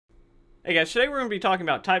Hey guys, today we're going to be talking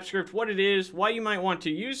about TypeScript, what it is, why you might want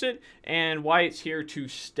to use it, and why it's here to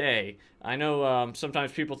stay. I know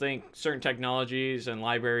sometimes people think certain technologies and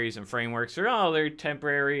libraries and frameworks are, they're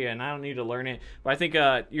temporary and I don't need to learn it. But I think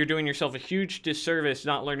you're doing yourself a huge disservice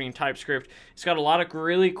not learning TypeScript. It's got a lot of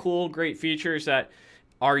really cool, great features that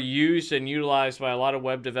are used and utilized by a lot of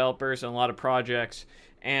web developers and a lot of projects.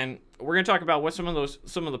 And we're going to talk about what some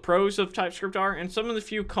of the pros of TypeScript are and some of the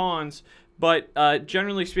few cons. But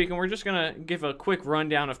generally speaking, we're just going to give a quick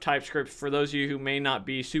rundown of TypeScript for those of you who may not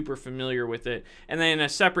be super familiar with it. And then in a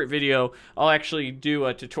separate video, I'll actually do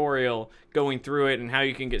a tutorial going through it and how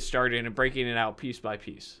you can get started and breaking it out piece by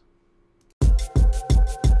piece.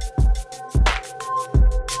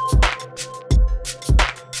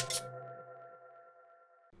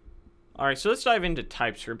 All right, so let's dive into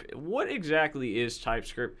TypeScript. What exactly is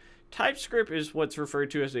TypeScript? TypeScript is what's referred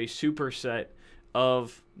to as a superset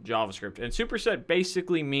of JavaScript, and superset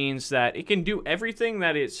basically means that it can do everything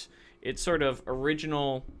that its sort of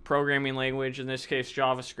original programming language, in this case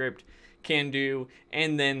JavaScript, can do,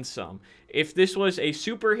 and then some. If this was a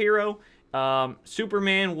superhero,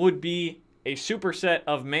 Superman would be a superset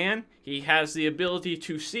of man. He has the ability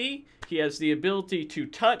to see, he has the ability to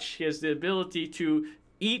touch, he has the ability to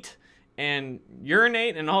eat and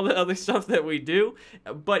urinate and all the other stuff that we do,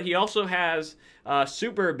 but he also has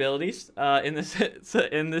super abilities, in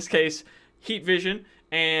this case heat vision,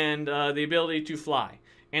 and the ability to fly.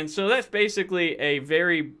 And so that's basically a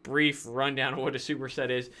very brief rundown of what a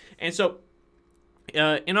superset is. And so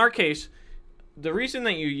in our case, the reason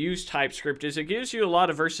that you use TypeScript is it gives you a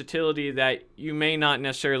lot of versatility that you may not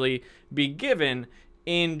necessarily be given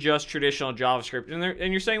in just traditional JavaScript.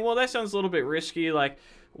 And you're saying, well, that sounds a little bit risky, like,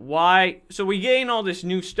 why? So we gain all this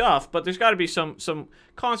new stuff, but there's got to be some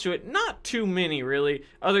cons to it. Not too many, really,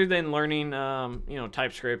 other than learning,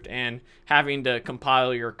 TypeScript and having to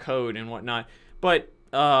compile your code and whatnot. But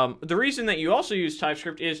the reason that you also use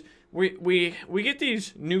TypeScript is we get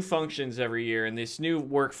these new functions every year and this new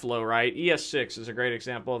workflow, right? ES6 is a great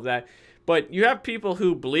example of that. But you have people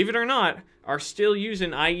who, believe it or not, are still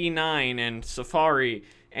using IE9 and Safari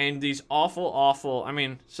and these awful, I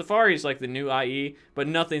mean, Safari is like the new IE, but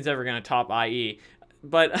nothing's ever going to top IE.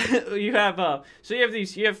 But you have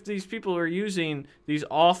these people who are using these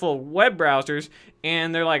awful web browsers,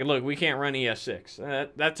 and they're like, look, we can't run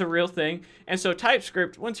ES6. That's a real thing. And so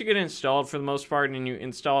TypeScript, once you get it installed for the most part and you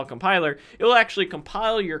install a compiler, it will actually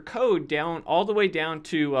compile your code down all the way down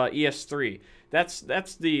to ES3. That's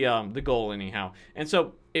the goal anyhow. And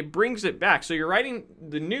so it brings it back. So you're writing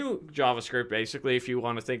the new JavaScript, basically, if you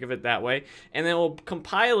want to think of it that way, and then we'll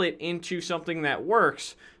compile it into something that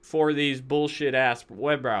works for these bullshit-ass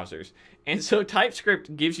web browsers. And so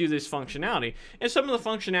TypeScript gives you this functionality. And some of the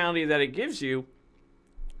functionality that it gives you,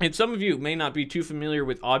 and some of you may not be too familiar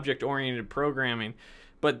with object-oriented programming,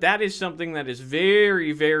 but that is something that is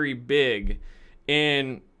very, very big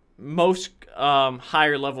in most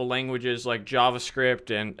higher level languages like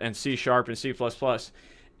JavaScript and C# and C++.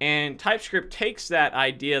 And TypeScript takes that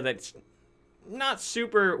idea that's not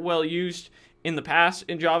super well used in the past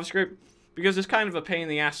in JavaScript because it's kind of a pain in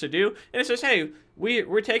the ass to do. And it says, hey,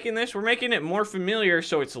 we're taking this, we're making it more familiar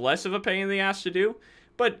so it's less of a pain in the ass to do.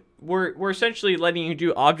 But we're essentially letting you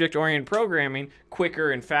do object-oriented programming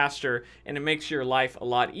quicker and faster, and it makes your life a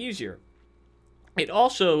lot easier. It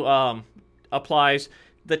also applies.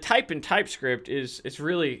 The type in TypeScript is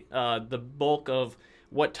really the bulk of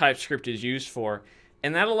what TypeScript is used for.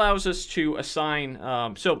 And that allows us to assign,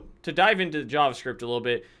 so to dive into JavaScript a little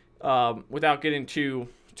bit without getting too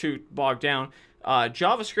bogged down,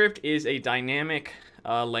 JavaScript is a dynamic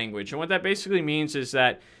language. And what that basically means is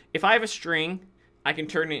that if I have a string, I can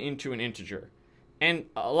turn it into an integer. And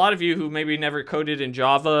a lot of you who maybe never coded in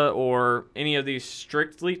Java or any of these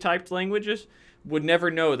strictly typed languages would never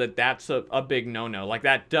know that that's a big no-no. Like,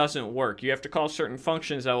 that doesn't work. You have to call certain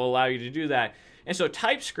functions that will allow you to do that. And so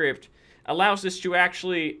TypeScript allows us to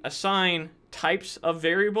actually assign types of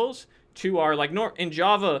variables to our, like, in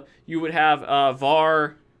Java, you would have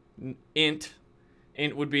var int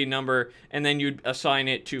would be number, and then you'd assign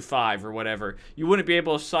it to 5 or whatever. You wouldn't be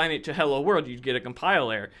able to assign it to hello world. You'd get a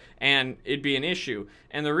compile error, and it'd be an issue.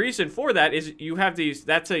 And the reason for that is you have these,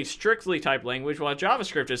 that's a strictly typed language, while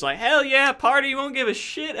JavaScript is like, hell yeah, party, you won't give a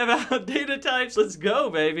shit about data types. Let's go,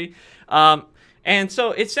 baby. And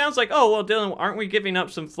so it sounds like, oh, well, Dylan, aren't we giving up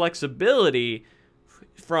some flexibility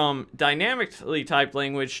from dynamically typed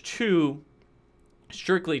language to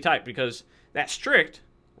strictly typed? Because that's strict.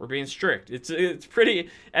 We're being strict. It's pretty,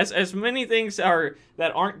 as many things are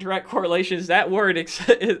that aren't direct correlations, that word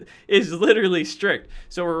is literally strict.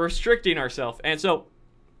 So we're restricting ourselves. And so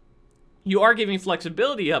you are giving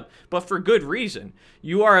flexibility up, but for good reason.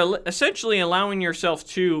 You are essentially allowing yourself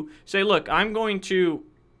to say, look, I'm going to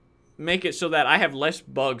make it so that I have less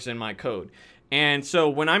bugs in my code. And so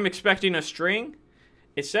when I'm expecting a string,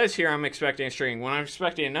 it says here I'm expecting a string. When I'm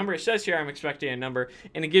expecting a number, it says here I'm expecting a number.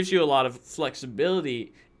 And it gives you a lot of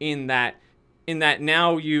flexibility in that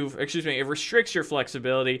now it restricts your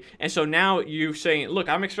flexibility. And so now you're saying, look,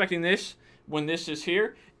 I'm expecting this when this is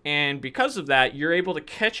here. And because of that, you're able to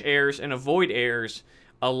catch errors and avoid errors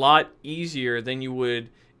a lot easier than you would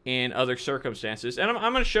in other circumstances. And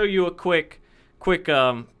I'm going to show you a quick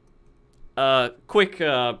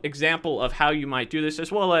example of how you might do this,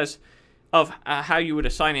 as well as of how you would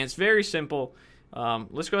assign it. It's very simple.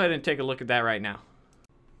 Let's go ahead and take a look at that right now.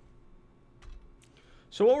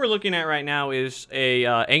 So what we're looking at right now is a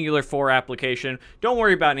Angular 4 application. Don't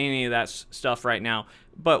worry about any of that stuff right now.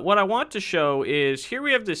 But what I want to show is here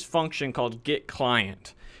we have this function called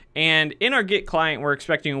getClient. And in our getClient, we're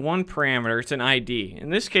expecting one parameter. It's an ID. In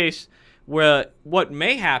this case, what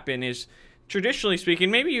may happen is, traditionally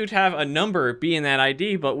speaking, maybe you'd have a number be in that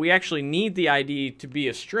ID, but we actually need the ID to be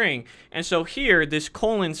a string. And so here, this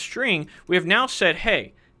colon string, we have now said,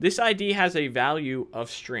 hey, this ID has a value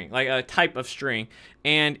of string, like a type of string.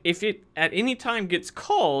 And if it at any time gets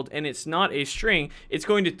called and it's not a string, it's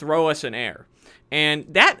going to throw us an error.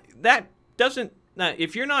 And that doesn't,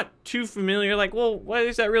 if you're not too familiar, like, well, why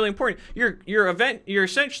is that really important? You're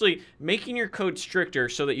essentially making your code stricter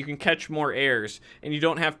so that you can catch more errors and you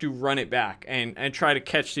don't have to run it back and try to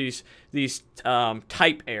catch these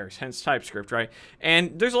type errors, hence TypeScript, right?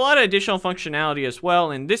 And there's a lot of additional functionality as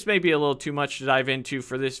well, and this may be a little too much to dive into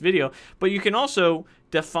for this video, but you can also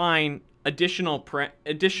define additional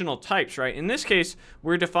types, right? In this case,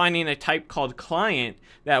 we're defining a type called client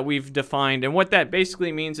that we've defined, and what that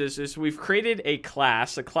basically means is we've created a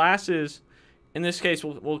class. A class is, in this case,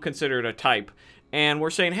 we'll consider it a type, and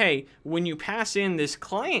we're saying, hey, when you pass in this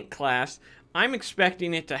client class, I'm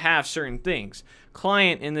expecting it to have certain things.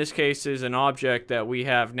 Client, in this case, is an object that we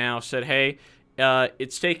have now said, hey,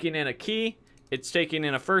 it's taking in a key, it's taking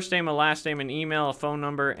in a first name, a last name, an email, a phone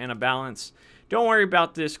number, and a balance. Don't worry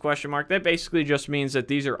about this question mark. That basically just means that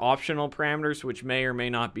these are optional parameters which may or may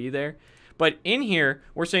not be there. But in here,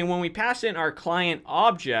 we're saying when we pass in our client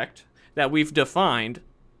object that we've defined,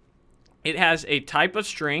 it has a type of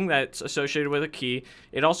string that's associated with a key.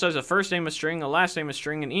 It also has a first name a string, a last name a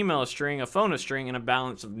string, an email a string, a phone a string, and a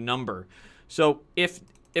balance of number. So if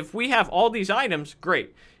we have all these items,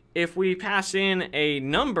 great. If we pass in a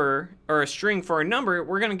number or a string for a number,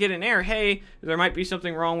 we're going to get an error. Hey, there might be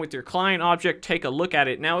something wrong with your client object. Take a look at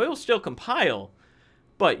it. Now, it'll still compile,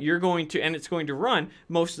 but you're going to, and it's going to run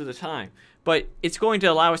most of the time. But it's going to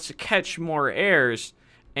allow us to catch more errors,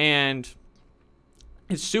 and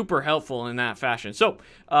it's super helpful in that fashion. So,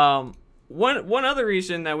 one other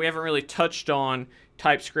reason that we haven't really touched on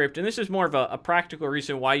TypeScript, and this is more of a practical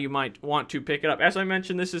reason why you might want to pick it up. As I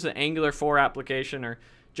mentioned, this is an Angular 4 application, or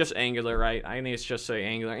just Angular, right? I think it's just say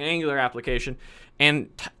Angular, an Angular application. And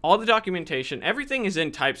all the documentation, everything is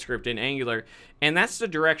in TypeScript in Angular, and that's the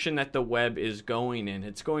direction that the web is going in.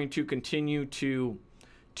 It's going to continue to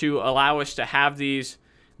allow us to have these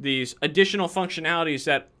additional functionalities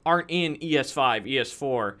that aren't in ES5,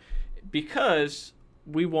 ES4, because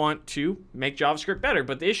we want to make JavaScript better.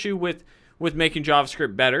 But the issue with making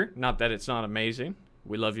JavaScript better, not that it's not amazing,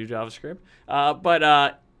 we love you, JavaScript,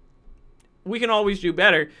 but we can always do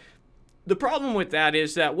better. The problem with that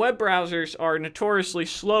is that web browsers are notoriously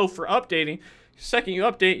slow for updating. The second you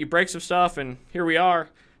update, you break some stuff, and here we are.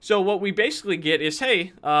 So what we basically get is,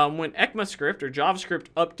 hey, when ECMAScript or JavaScript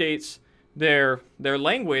updates their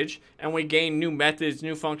language, and we gain new methods,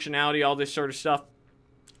 new functionality, all this sort of stuff,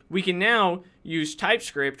 we can now use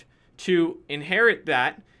TypeScript to inherit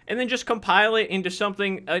that and then just compile it into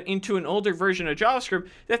something, into an older version of JavaScript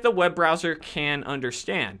that the web browser can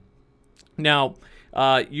understand. Now,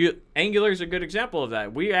 Angular is a good example of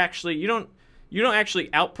that. You don't actually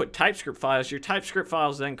output TypeScript files. Your TypeScript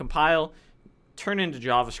files then compile, turn into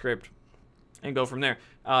JavaScript, and go from there.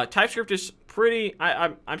 TypeScript is pretty.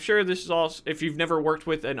 I'm sure this is all. If you've never worked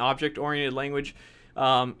with an object-oriented language,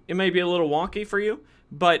 it may be a little wonky for you,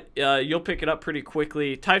 but you'll pick it up pretty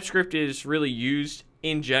quickly. TypeScript is really used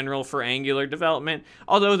in general for Angular development,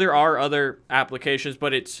 although there are other applications,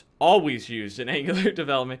 but it's always used in Angular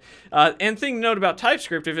development. And thing to note about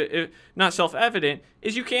TypeScript, if not self-evident,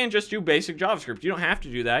 is you can just do basic JavaScript. You don't have to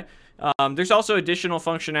do that. There's also additional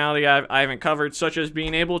functionality I haven't covered, such as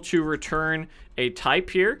being able to return a type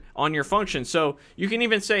here on your function. So you can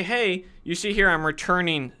even say, hey, you see here I'm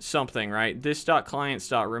returning something, right?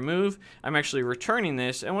 This.clients.remove. I'm actually returning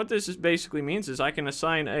this, and what this basically means is I can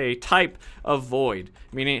assign a type of void,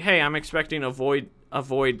 meaning, hey, I'm expecting a void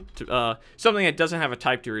something that doesn't have a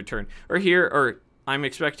type to return, or I'm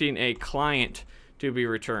expecting a client to be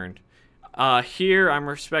returned. Here I'm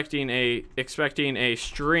expecting a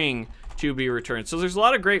string to be returned. So there's a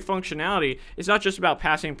lot of great functionality. It's not just about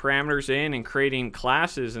passing parameters in and creating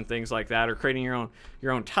classes and things like that, or creating your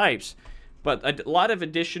own types, but a lot of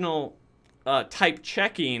additional type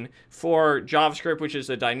checking for JavaScript, which is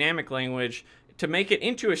a dynamic language, to make it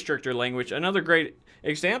into a stricter language. Another great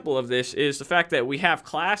example of this is the fact that we have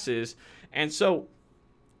classes, and so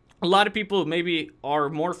a lot of people maybe are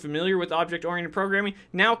more familiar with object-oriented programming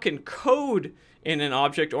now can code in an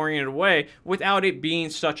object-oriented way without it being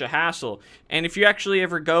such a hassle. And if you actually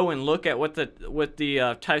ever go and look at what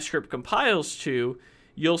the TypeScript compiles to,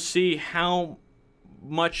 you'll see how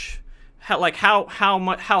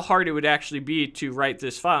hard it would actually be to write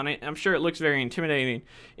this file. And I'm sure it looks very intimidating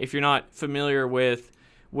if you're not familiar with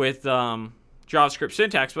JavaScript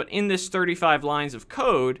syntax. But in this 35 lines of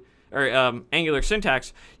code, or Angular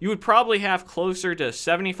syntax, you would probably have closer to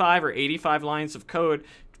 75 or 85 lines of code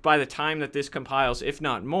by the time that this compiles, if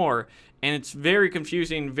not more. And it's very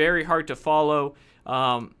confusing, very hard to follow,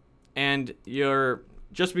 and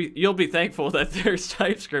you'll be thankful that there's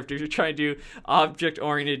TypeScript if you're trying to do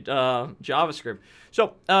object-oriented JavaScript.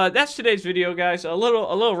 So that's today's video, guys. A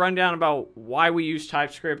little rundown about why we use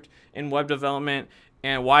TypeScript in web development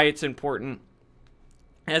and why it's important.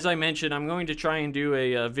 As I mentioned, I'm going to try and do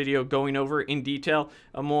a video going over in detail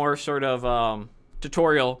a more sort of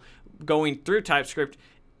tutorial going through TypeScript,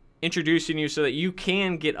 introducing you so that you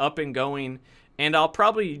can get up and going. And I'll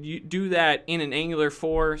probably do that in an Angular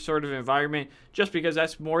 4 sort of environment, just because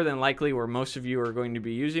that's more than likely where most of you are going to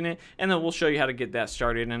be using it. And then we'll show you how to get that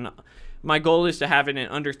started. And my goal is to have it in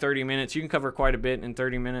under 30 minutes. You can cover quite a bit in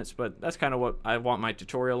 30 minutes, but that's kind of what I want my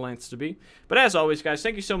tutorial lengths to be. But as always, guys,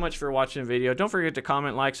 thank you so much for watching the video. Don't forget to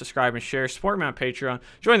comment, like, subscribe, and share. Support me on Patreon.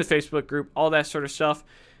 Join the Facebook group, all that sort of stuff.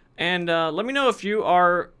 And let me know if you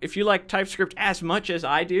like TypeScript as much as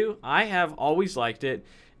I do. I have always liked it.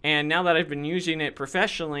 And now that I've been using it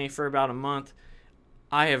professionally for about a month,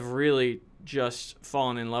 I have really just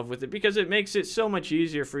fallen in love with it because it makes it so much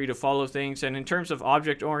easier for you to follow things. And in terms of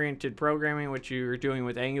object-oriented programming, which you're doing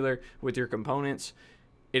with Angular with your components,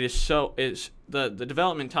 it is the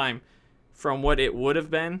development time from what it would have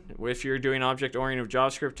been if you're doing object-oriented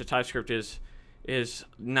JavaScript to TypeScript is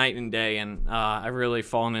night and day, and I've really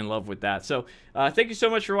fallen in love with that. So thank you so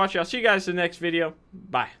much for watching. I'll see you guys in the next video.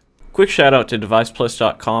 Bye. Quick shout out to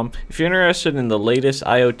DevicePlus.com. If you're interested in the latest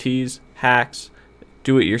IoTs, hacks,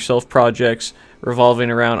 do-it-yourself projects revolving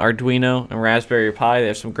around Arduino and Raspberry Pi, they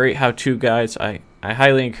have some great how-to guides. I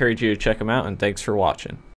highly encourage you to check them out, and thanks for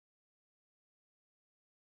watching.